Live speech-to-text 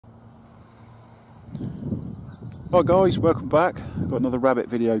Hi guys, welcome back. Got another rabbit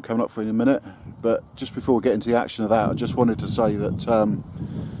video coming up for you in a minute, but just before we get into the action of that, I just wanted to say that I'm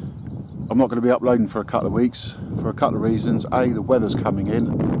not going to be uploading for a couple of weeks for a couple of reasons. A, the weather's coming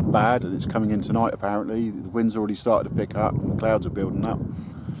in bad, and it's coming in tonight apparently. The wind's already started to pick up and the clouds are building up,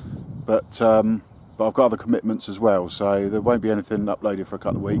 but I've got other commitments as well, so there won't be anything uploaded for a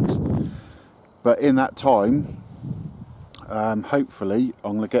couple of weeks. But in that time, hopefully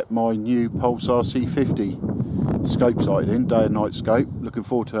I'm going to get my new Pulsar C50 scope sighted in, day and night scope. Looking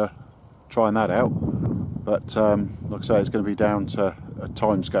forward to trying that out, but like I say, it's going to be down to a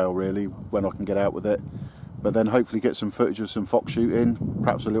time scale really when I can get out with it, but then hopefully get some footage of some fox shooting,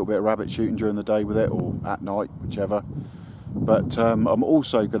 perhaps a little bit of rabbit shooting during the day with it, or at night, whichever. But I'm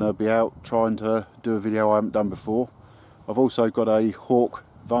also going to be out trying to do a video I haven't done before. I've also got a Hawk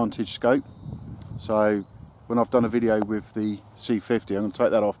Vantage scope, so when I've done a video with the C50, I'm going to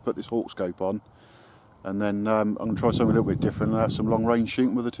take that off, put this Hawk scope on, and then I'm going to try something a little bit different, and that's some long range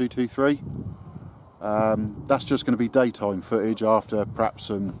shooting with a 223. That's just going to be daytime footage after perhaps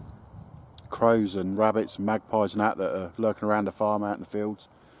some crows and rabbits and magpies and that are lurking around the farm out in the fields.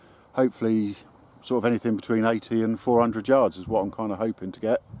 Hopefully sort of anything between 80 and 400 yards is what I'm kind of hoping to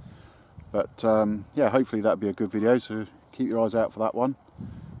get. But yeah, hopefully that'll be a good video, so keep your eyes out for that one.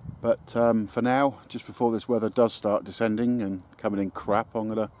 But for now, just before this weather does start descending and coming in crap, I'm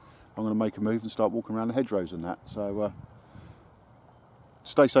gonna make a move and start walking around the hedgerows and that. So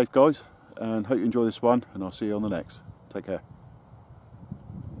stay safe guys, and hope you enjoy this one, and I'll see you on the next. Take care.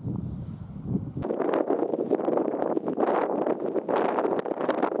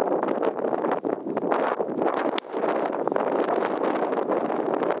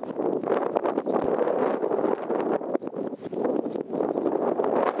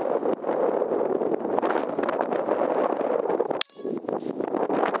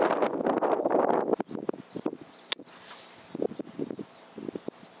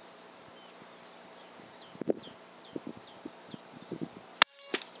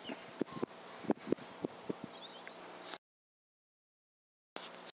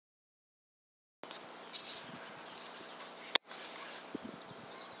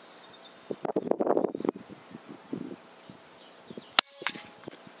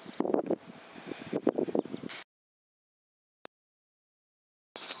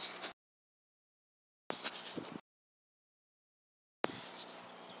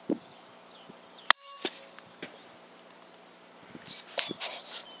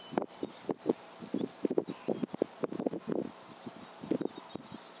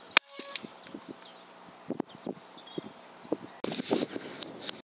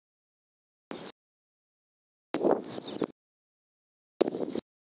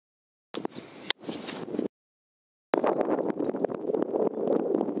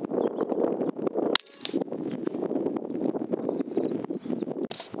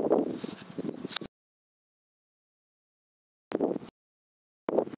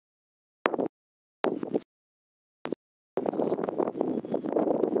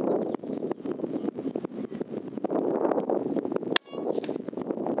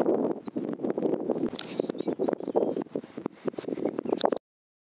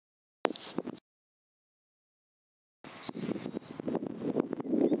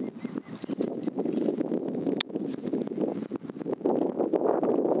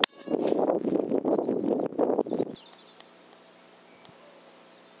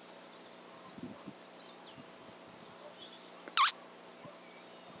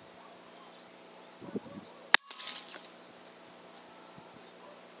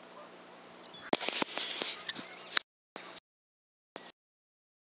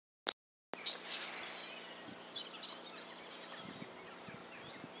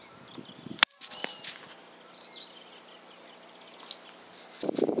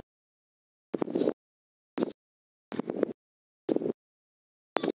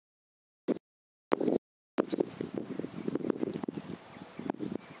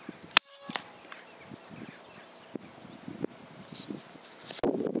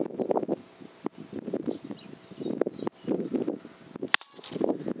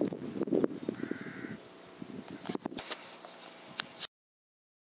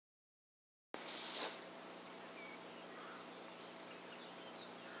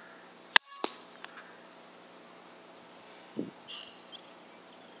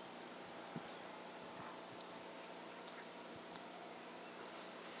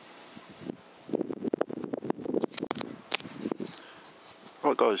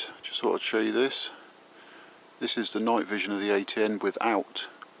 Right guys, just thought I'd show you this. This is the night vision of the ATN without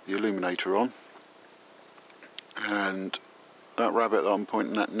the illuminator on. And that rabbit that I'm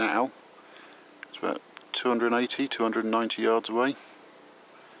pointing at now, it's about 280, 290 yards away.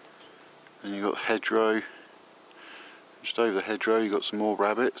 And you've got hedgerow. Just over the hedgerow you've got some more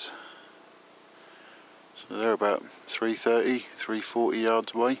rabbits. So they're about 330, 340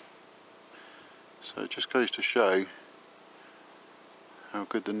 yards away. So it just goes to show how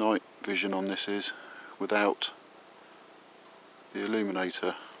good the night vision on this is without the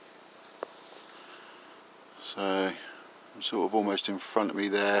illuminator. So I'm sort of almost in front of me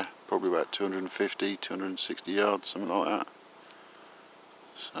there, probably about 250, 260 yards, something like that.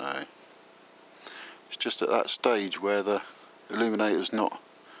 So it's just at that stage where the illuminator's not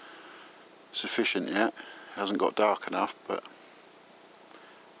sufficient yet, it hasn't got dark enough, but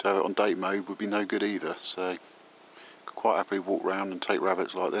to have it on date mode would be no good either. So I could quite happily walk around and take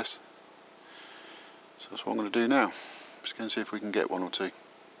rabbits like this. So that's what I'm going to do now. Just going to see if we can get one or two.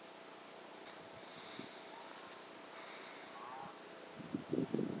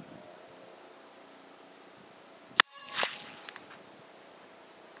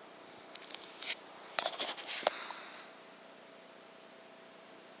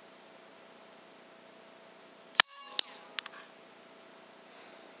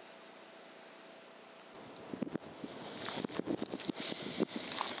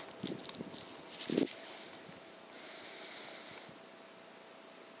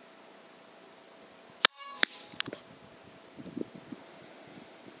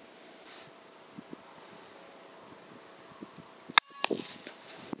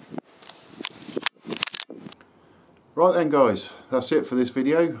 Right then guys, that's it for this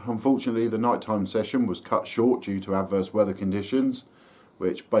video. Unfortunately the nighttime session was cut short due to adverse weather conditions,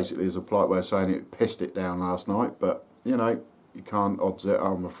 which basically is a polite way of saying it pissed it down last night, but you know, you can't odds it,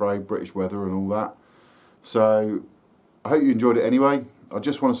 I'm afraid, British weather and all that. So I hope you enjoyed it anyway. I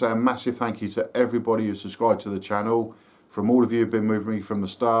just want to say a massive thank you to everybody who subscribed to the channel. From all of you who've been with me from the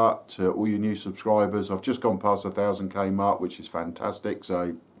start to all you new subscribers. I've just gone past the 1,000k mark, which is fantastic,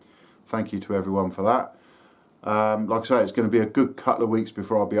 so thank you to everyone for that. Like I say, it's going to be a good couple of weeks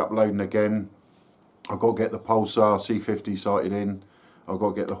before I'll be uploading again. I've got to get the Pulsar C50 sighted in. I've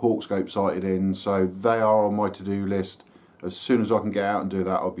got to get the Hawkscope sighted in. So they are on my to-do list. As soon as I can get out and do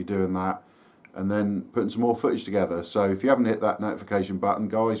that, I'll be doing that. And then putting some more footage together. So if you haven't hit that notification button,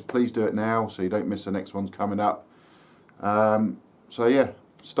 guys, please do it now so you don't miss the next ones coming up. So yeah,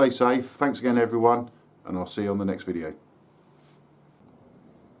 stay safe. Thanks again, everyone. And I'll see you on the next video.